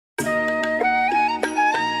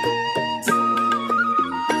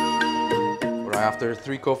After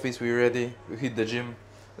 3 coffees, we're ready. We hit the gym.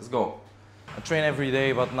 Let's go. I train every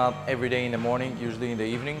day, but not every day in the morning, usually in the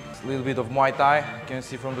evening. A little bit of Muay Thai, you can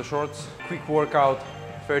see from the shorts. Quick workout,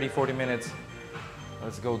 30-40 minutes.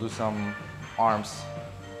 Let's go do some arms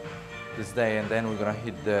this day, and then we're gonna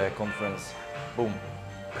hit the conference. Boom.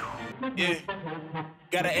 Yeah,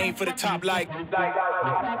 gotta aim for the top like,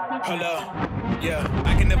 hold up, yeah,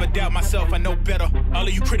 I can never doubt myself, I know better. All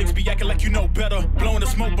of you critics be acting like you know better. Blowing the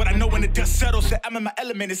smoke, but I know when the dust settles that I'm in my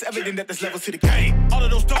element, it's evident that there's levels to the game. All of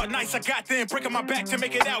those dark nights I got then, breaking my back to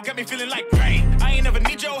make it out, got me feeling like pain. I ain't never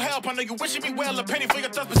need your help, I know you wishing me well, a penny for your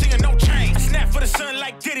thoughts, but seeing no change. I snap for the sun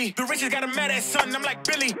like Diddy, the riches got a mad ass son, I'm like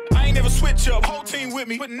Billy. I ain't never switch up, whole team with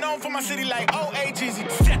me, but known for my city like Aibc.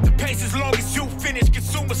 Set the pace as long as you finish,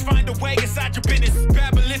 consumers find a way inside your business.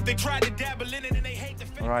 Babble if they try to dabble in it and they hate the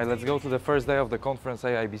finish. All right, let's go to the first day of the conference,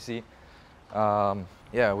 Aibc.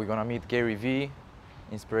 Yeah, we're gonna meet Gary V,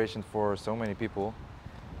 inspiration for so many people.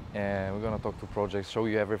 And we're gonna talk to projects, show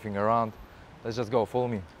you everything around. Let's just go, follow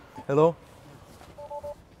me. Hello.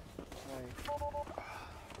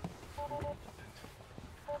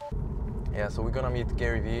 Yeah, so we're gonna meet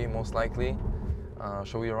Gary V most likely.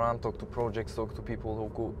 Show you around, talk to projects, talk to people,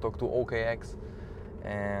 talk to OKX.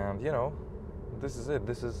 And you know, this is it.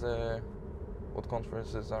 This is what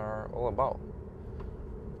conferences are all about.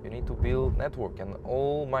 You need to build network, and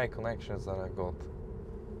all my connections that I got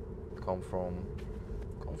come from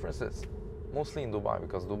conferences, mostly in Dubai,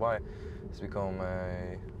 because Dubai has become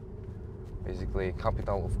basically a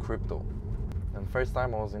capital of crypto. And first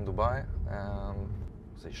time I was in Dubai, and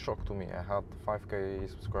it was a shock to me. I had 5K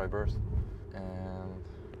subscribers, and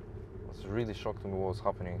it was really shocked to me what was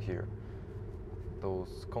happening here.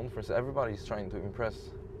 Those conferences, everybody is trying to impress.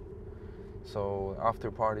 So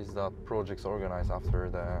after parties that projects organize after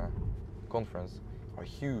the conference are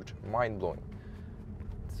huge, mind-blowing.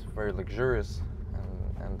 It's very luxurious,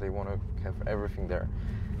 and they want to have everything there.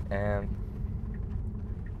 And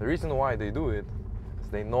the reason why they do it is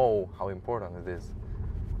they know how important it is.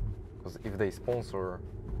 Because if they sponsor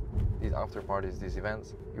these after parties, these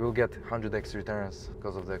events, you will get 100x returns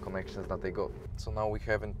because of the connections that they got. So now we're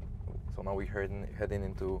heading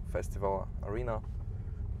into Festival Arena,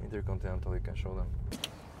 Intercontinental. You can show them.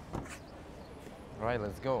 All right,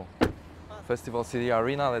 let's go. Festival City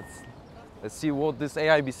Arena. Let's see what this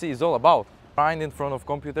Aibc is all about. Grind in front of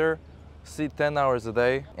computer, sit 10 hours a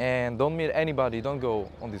day, and don't meet anybody. Don't go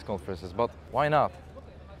on these conferences. But why not?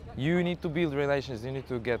 You need to build relations. You need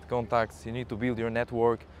to get contacts. You need to build your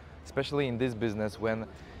network, especially in this business when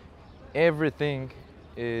everything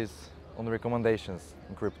is on recommendations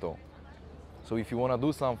in crypto. So if you want to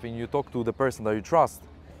do something, you talk to the person that you trust,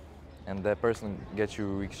 and that person gets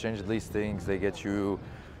you exchange listings, they get you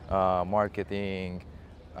marketing,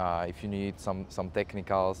 if you need some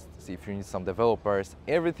technicals, if you need some developers,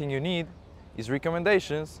 everything you need is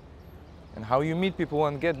recommendations. And how you meet people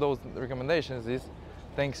and get those recommendations is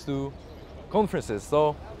thanks to conferences.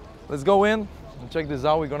 So let's go in and check this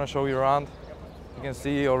out. We're gonna show you around. You can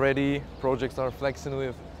see already projects are flexing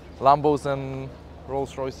with Lambos and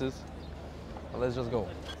Rolls Royces. Let's just go.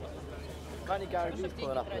 Apparently Gary V's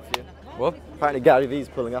pulling up in a few. What? Apparently Gary V's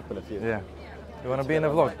pulling up in a few. Yeah. You want to be in a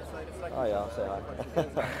vlog? Oh yeah, I'll say hi.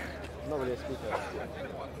 I'm not really a speaker.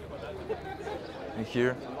 In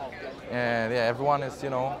here. And yeah, everyone is, you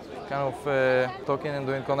know, kind of talking and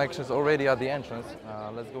doing connections already at the entrance.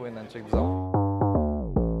 Let's go in and check this out.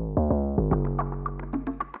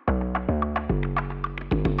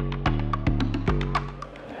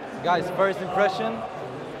 Guys, first impression.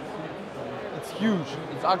 It's huge.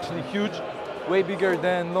 It's actually huge, way bigger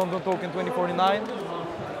than London Token 2049.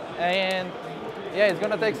 And yeah, it's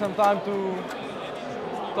gonna take some time to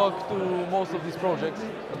talk to most of these projects,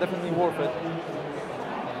 but definitely worth it.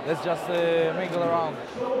 Let's just mingle around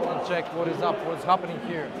and check what is up, what's happening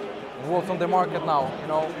here, and what's on the market now. You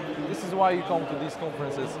know, this is why you come to these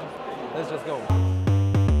conferences. Let's just go.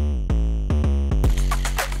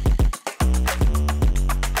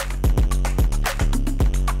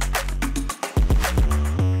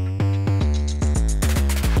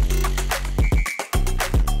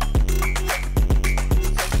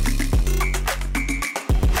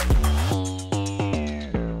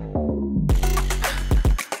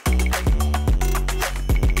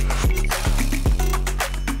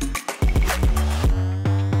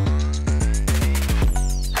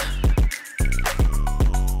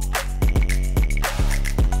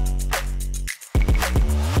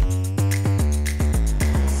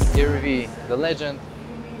 The legend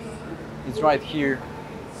is right here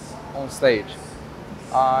on stage.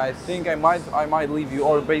 I think I might leave you,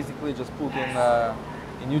 or basically just put in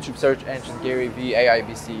YouTube search engine Gary V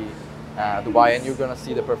Aibc, Dubai, and you're gonna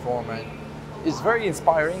see the performance. It's very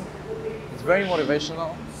inspiring, it's very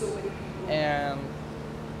motivational, and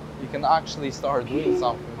you can actually start doing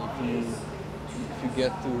something if you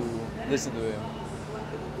get to listen to him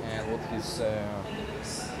and what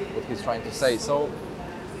he's trying to say. So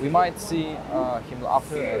we might see him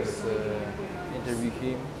after and interview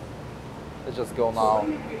him. Let's just go now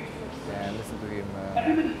and listen to him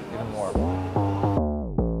even more.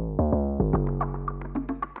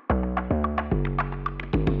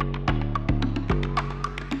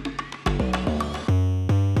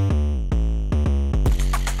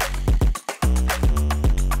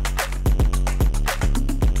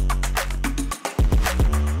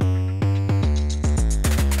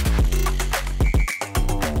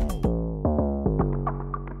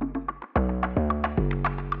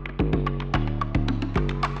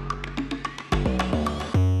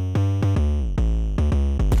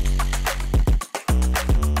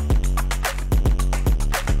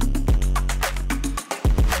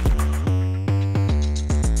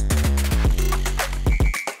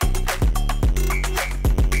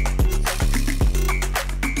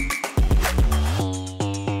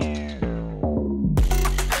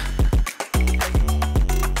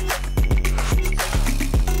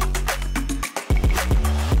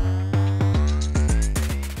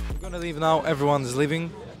 Now everyone is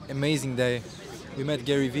leaving. Amazing day. We met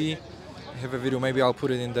Gary V. I have a video. Maybe I'll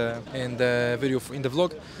put it in the video in the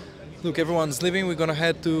vlog. Look, everyone's leaving. We're gonna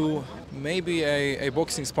head to maybe a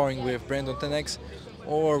boxing sparring with Brandon 10X,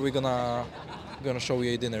 or we're gonna show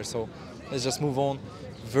you a dinner. So let's just move on.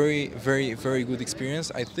 Very, very, very good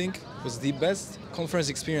experience. I think it was the best conference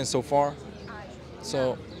experience so far.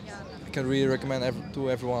 So I can really recommend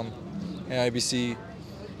to everyone Aibc.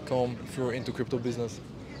 Come if you're into crypto business.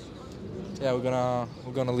 Yeah, we're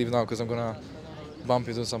gonna leave now because I'm gonna bump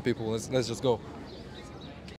into some people. Let's just go.